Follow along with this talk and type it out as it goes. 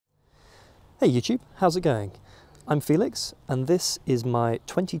Hey YouTube, how's it going? I'm Felix and this is my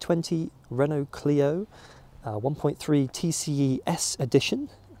 2020 Renault Clio 1.3 TCE S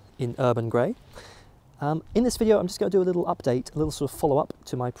edition in urban grey. In this video I'm just going to do a little update, a little sort of follow-up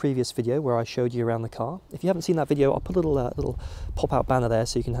to my previous video where I showed you around the car. If you haven't seen that video, I'll put a little pop-out banner there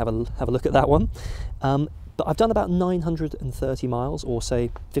so you can have a look at that one. But I've done about 930 miles, or say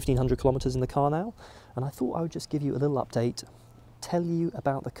 1,500 kilometres in the car now, and I thought I would just give you a little update, tell you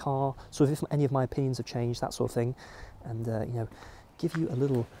about the car, sort of if any of my opinions have changed, that sort of thing, and you know, give you a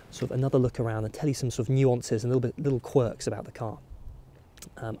little sort of another look around and tell you some sort of nuances and little quirks about the car.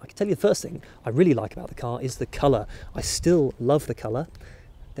 I can tell you the first thing I really like about the car is the colour. I still love the colour.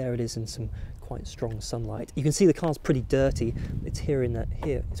 There it is in some quite strong sunlight. You can see the car's pretty dirty. It's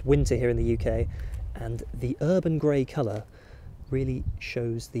it's winter here in the UK, and the urban grey colour really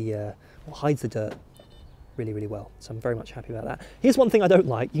shows or hides the dirt really well, so I'm very much happy about that. Here's one thing I don't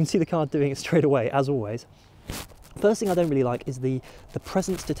like. You can see the car doing it straight away, as always. First thing I don't really like is the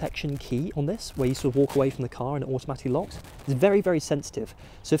presence detection key on this, where you sort of walk away from the car and it automatically locks. It's very sensitive.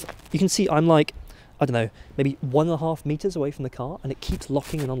 So if you can see, I'm like, I don't know, maybe 1.5 meters away from the car, and it keeps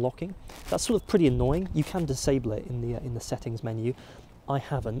locking and unlocking. That's sort of pretty annoying. You can disable it in the settings menu. I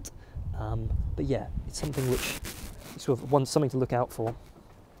haven't, but yeah, it's something which sort of something to look out for.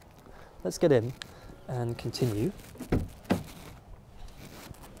 Let's get in and continue.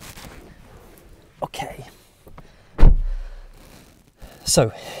 Okay, so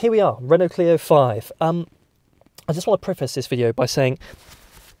here we are, Renault Clio 5. I just want to preface this video by saying,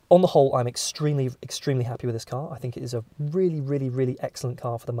 on the whole, I'm extremely happy with this car. I think it is a really excellent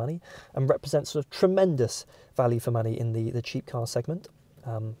car for the money, and represents sort of tremendous value for money in the cheap car segment.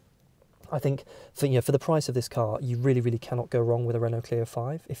 I think for the price of this car, you really cannot go wrong with a Renault Clio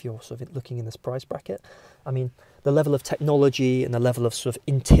 5 if you're sort of looking in this price bracket. I mean, the level of technology and the level of sort of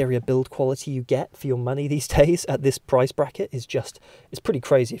interior build quality you get for your money these days at this price bracket is it's pretty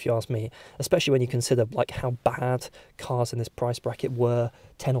crazy if you ask me, especially when you consider like how bad cars in this price bracket were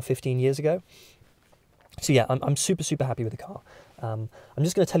 10 or 15 years ago. So yeah, I'm super happy with the car. I'm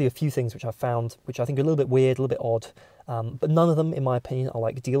just going to tell you a few things which I've found, which I think are a little bit weird, a little bit odd, but none of them, in my opinion, are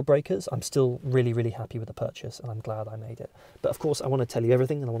like deal breakers. I'm still really happy with the purchase, and I'm glad I made it. But of course, I want to tell you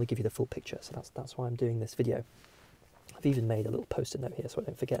everything, and I want to give you the full picture. So that's why I'm doing this video. I've even made a little post-it note here so I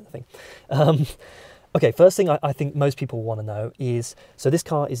don't forget anything. Okay, first thing I think most people want to know is, so this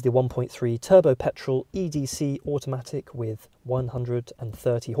car is the 1.3 turbo petrol EDC automatic with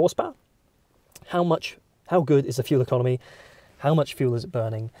 130 horsepower. How good is the fuel economy? How much fuel is it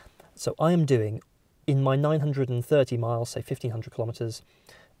burning? So I am doing, in my 930 miles, say 1,500 kilometers,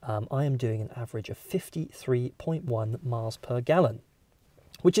 I am doing an average of 53.1 miles per gallon,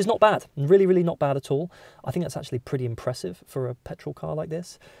 which is not bad, really not bad at all. I think that's actually pretty impressive for a petrol car like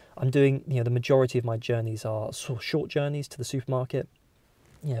this. I'm doing, the majority of my journeys are sort of short journeys to the supermarket.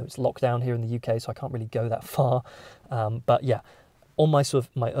 It's locked down here in the UK, so I can't really go that far. But yeah, on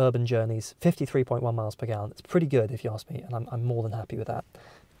my urban journeys, 53.1 miles per gallon. It's pretty good if you ask me, and I'm more than happy with that.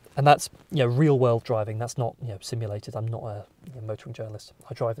 And that's real world driving. That's not simulated. I'm not a motoring journalist.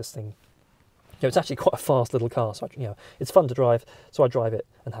 I drive this thing. It's actually quite a fast little car, so it's fun to drive. So I drive it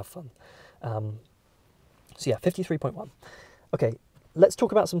and have fun. So yeah, 53.1. Okay, let's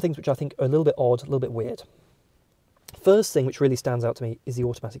talk about some things which I think are a little bit odd, a little bit weird. First thing which really stands out to me is the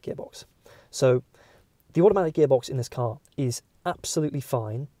automatic gearbox. So the automatic gearbox in this car is absolutely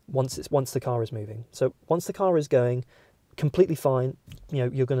fine once the car is moving. So once the car is going, completely fine.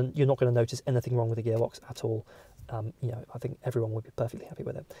 You're not gonna notice anything wrong with the gearbox at all. I think everyone would be perfectly happy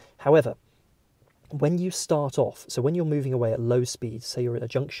with it. However, when you start off, so when you're moving away at low speed, say you're at a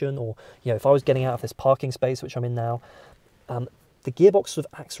junction, or if I was getting out of this parking space which I'm in now, the gearbox sort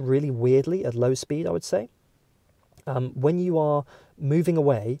of acts really weirdly at low speed, I would say. When you are moving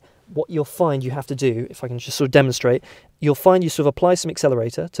away, what you'll find you have to do, if I can just sort of demonstrate, you'll find you sort of apply some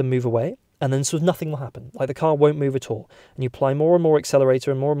accelerator to move away, and then sort of nothing will happen. Like the car won't move at all. And you apply more and more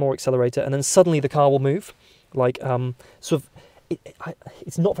accelerator and more accelerator, and then suddenly the car will move. Like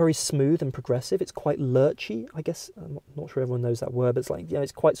it's not very smooth and progressive. It's quite lurchy, I guess. I'm not sure everyone knows that word, but it's like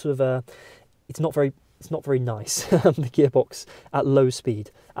it's quite sort of it's not very nice. The gearbox at low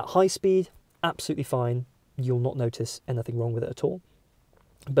speed. At high speed, absolutely fine. You'll not notice anything wrong with it at all.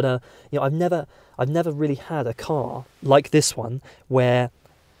 But I've never really had a car like this one where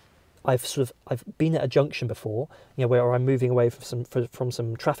I've been at a junction before, where I'm moving away from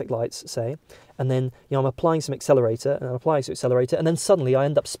some traffic lights, say, and then I'm applying some accelerator and I'm applying some accelerator, and then suddenly I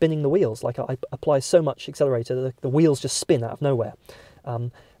end up spinning the wheels. Like I apply so much accelerator that the wheels just spin out of nowhere.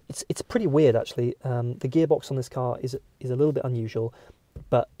 It's pretty weird actually. The gearbox on this car is a little bit unusual.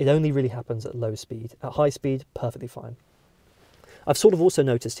 but it only really happens at low speed. At high speed, perfectly fine. I've sort of also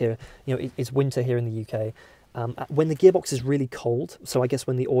noticed here, you know, it's winter here in the UK. When the gearbox is really cold, so I guess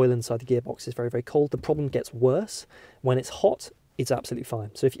when the oil inside the gearbox is very, very cold, the problem gets worse. When it's hot, it's absolutely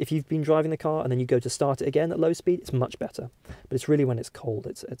fine. So if you've been driving the car and then you go to start it again at low speed, it's much better. But it's really when it's cold,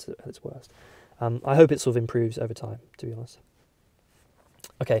 it's at its worst. I hope it sort of improves over time, to be honest.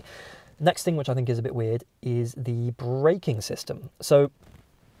 Okay, next thing which I think is a bit weird is the braking system. So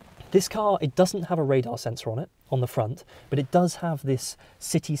this car, it doesn't have a radar sensor on it, on the front, but it does have this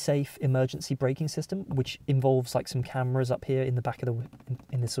city-safe emergency braking system, which involves like some cameras up here in the back of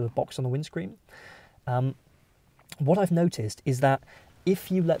in this sort of box on the windscreen. What I've noticed is that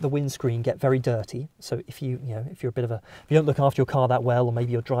if you let the windscreen get very dirty, so if you don't look after your car that well, or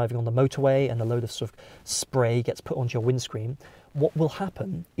maybe you're driving on the motorway and a load of sort of spray gets put onto your windscreen, what will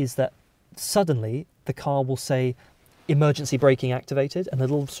happen is that suddenly the car will say emergency braking activated, and a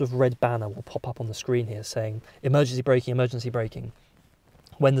little sort of red banner will pop up on the screen here saying emergency braking,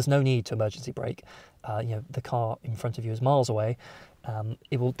 when there's no need to emergency brake. The car in front of you is miles away.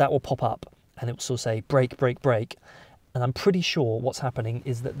 That will pop up and it will sort of say brake, brake, brake. And I'm pretty sure what's happening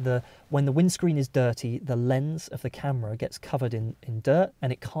is that when the windscreen is dirty, the lens of the camera gets covered in dirt,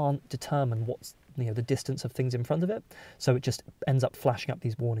 and it can't determine what's the distance of things in front of it. So it just ends up flashing up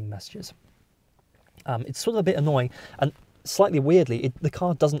these warning messages. It's sort of a bit annoying, and slightly weirdly, the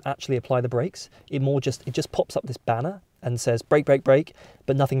car doesn't actually apply the brakes. It just pops up this banner and says brake, brake, brake,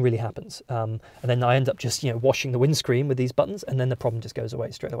 but nothing really happens. And then I end up just washing the windscreen with these buttons, and then the problem just goes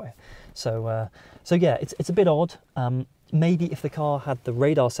away straight away. So yeah, it's a bit odd. Maybe if the car had the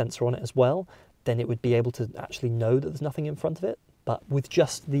radar sensor on it as well, then it would be able to actually know that there's nothing in front of it. But with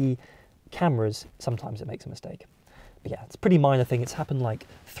just the cameras, sometimes it makes a mistake. But yeah, it's a pretty minor thing. It's happened like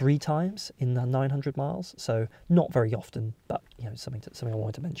 3 times in the 900 miles, so not very often, but something I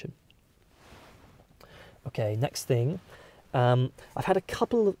wanted to mention. Okay, next thing. I've had a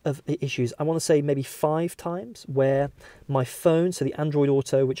couple of issues, I want to say maybe 5 times, where my phone, so the Android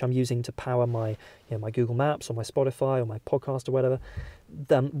Auto, which I'm using to power my my Google Maps or my Spotify or my podcast or whatever,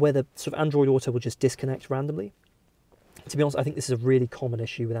 where the sort of Android Auto will just disconnect randomly. To be honest, I think this is a really common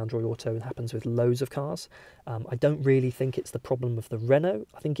issue with Android Auto. It happens with loads of cars. I don't really think it's the problem of the Renault.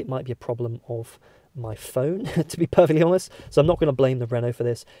 I think it might be a problem of my phone, to be perfectly honest. So I'm not going to blame the Renault for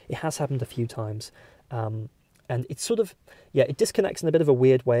this. It has happened a few times. And it's sort of, it disconnects in a bit of a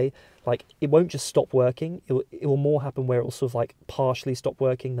weird way. Like, it won't just stop working. It will more happen where it will sort of like partially stop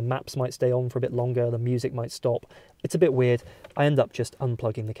working. The maps might stay on for a bit longer. The music might stop. It's a bit weird. I end up just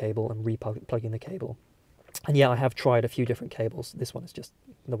unplugging the cable and replugging the cable. And yeah, I have tried a few different cables. This one is just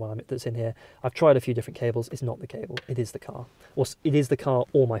the one that's in here. I've tried a few different cables. It's not the cable. It is the car. Or it is the car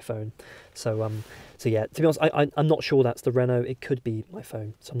or my phone. So yeah, to be honest, I'm not sure that's the Renault. It could be my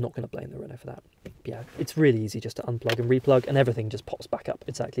phone. So I'm not going to blame the Renault for that. But yeah, it's really easy just to unplug and replug, and everything just pops back up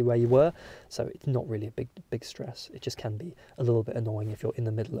exactly where you were. So it's not really a big stress. It just can be a little bit annoying if you're in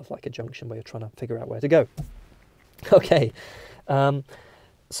the middle of like a junction where you're trying to figure out where to go. Okay.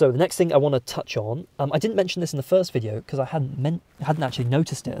 So the next thing I want to touch on, I didn't mention this in the first video because I hadn't actually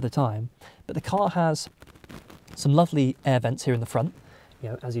noticed it at the time, but the car has some lovely air vents here in the front,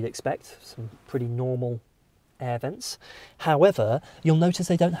 as you'd expect, some pretty normal air vents. However, you'll notice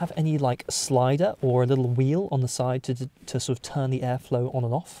they don't have any like slider or a little wheel on the side to sort of turn the airflow on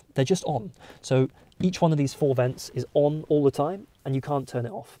and off. They're just on. So each one of these 4 vents is on all the time, and you can't turn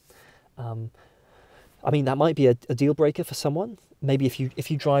it off. I mean, that might be a deal breaker for someone. Maybe if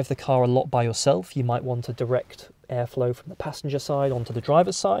you drive the car a lot by yourself, you might want to direct airflow from the passenger side onto the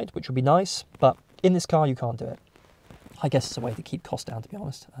driver's side, which would be nice. But in this car, you can't do it. I guess it's a way to keep costs down, to be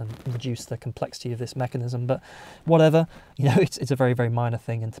honest, and reduce the complexity of this mechanism. But whatever, it's a very, very minor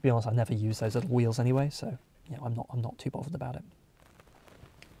thing. And to be honest, I never use those little wheels anyway, so I'm not too bothered about it.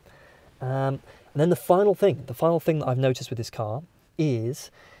 And then the final thing that I've noticed with this car is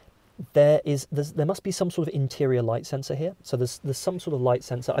there must be some sort of interior light sensor here. So there's some sort of light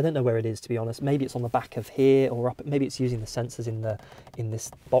sensor. I don't know where it is, to be honest. Maybe it's on the back of here, or up. Maybe it's using the sensors in this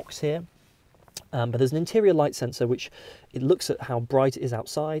box here. But there's an interior light sensor which it looks at how bright it is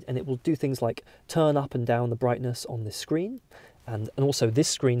outside, and it will do things like turn up and down the brightness on this screen, and also this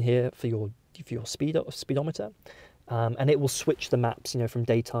screen here for your speedometer, and it will switch the maps, from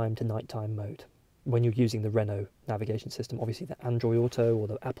daytime to nighttime mode. When you're using the Renault navigation system, obviously the Android Auto or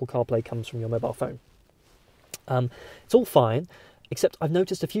the Apple CarPlay comes from your mobile phone. It's all fine, except I've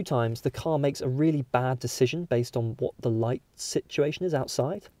noticed a few times the car makes a really bad decision based on what the light situation is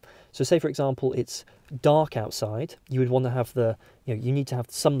outside. So say, for example, it's dark outside, you would want to have you need to have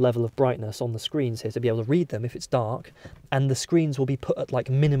some level of brightness on the screens here to be able to read them if it's dark, and the screens will be put at like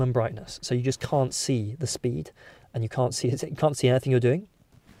minimum brightness, so you just can't see the speed, and you can't see anything you're doing.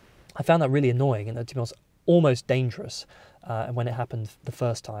 I found that really annoying, and to be honest, almost dangerous when it happened the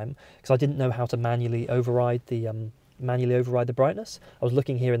first time, because I didn't know how to manually override the brightness. I was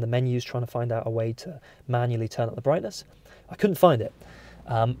looking here in the menus trying to find out a way to manually turn up the brightness. I couldn't find it,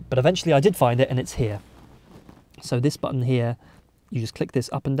 but eventually I did find it, and it's here. So this button here, you just click this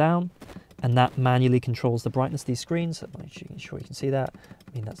up and down, and that manually controls the brightness of these screens. I'm sure you can see that.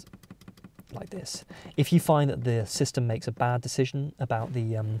 I mean, that's like this. If you find that the system makes a bad decision about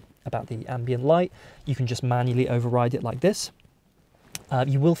the ambient light, you can just manually override it like this.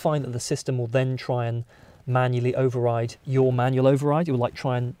 You will find that the system will then try and manually override your manual override. It will like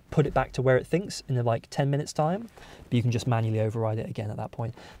try and put it back to where it thinks in like 10 minutes time, but you can just manually override it again at that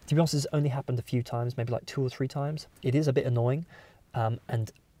point. To be honest, this has only happened a few times, maybe like 2 or 3 times. It is a bit annoying,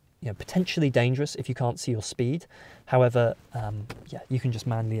 and potentially dangerous if you can't see your speed. However, yeah, you can just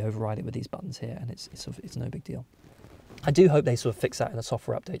manually override it with these buttons here, and it's no big deal. I do hope they sort of fix that in a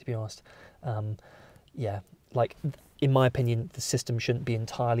software update, to be honest. Yeah, like in my opinion, the system shouldn't be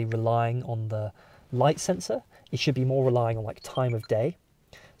entirely relying on the light sensor. It should be more relying on like time of day.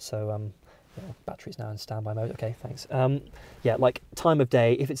 So battery's now in standby mode. Okay, thanks. Yeah, like time of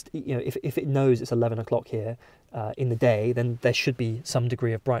day. If it's if it knows it's 11 o'clock here in the day, then there should be some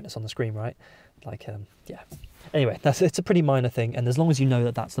degree of brightness on the screen, right? Like yeah. Anyway, it's a pretty minor thing, and as long as you know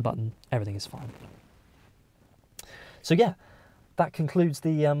that that's the button, everything is fine. So yeah, that concludes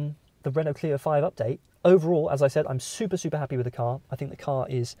the Renault Clio 5 update. Overall, as I said, I'm super happy with the car. I think the car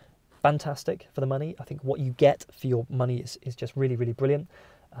is fantastic for the money. I think what you get for your money is just really brilliant.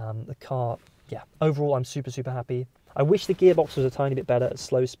 The car, yeah, overall I'm super happy. I wish the gearbox was a tiny bit better at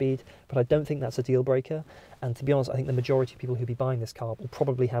slow speed, but I don't think that's a deal breaker. And to be honest, I think the majority of people who'll be buying this car will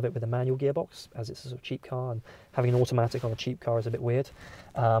probably have it with a manual gearbox, as it's a sort of cheap car, and having an automatic on a cheap car is a bit weird.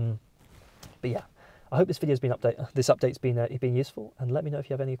 But yeah, I hope this update's been useful, and let me know if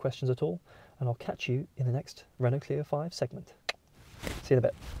you have any questions at all, and I'll catch you in the next Renault Clio 5 segment. See you in a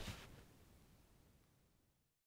bit.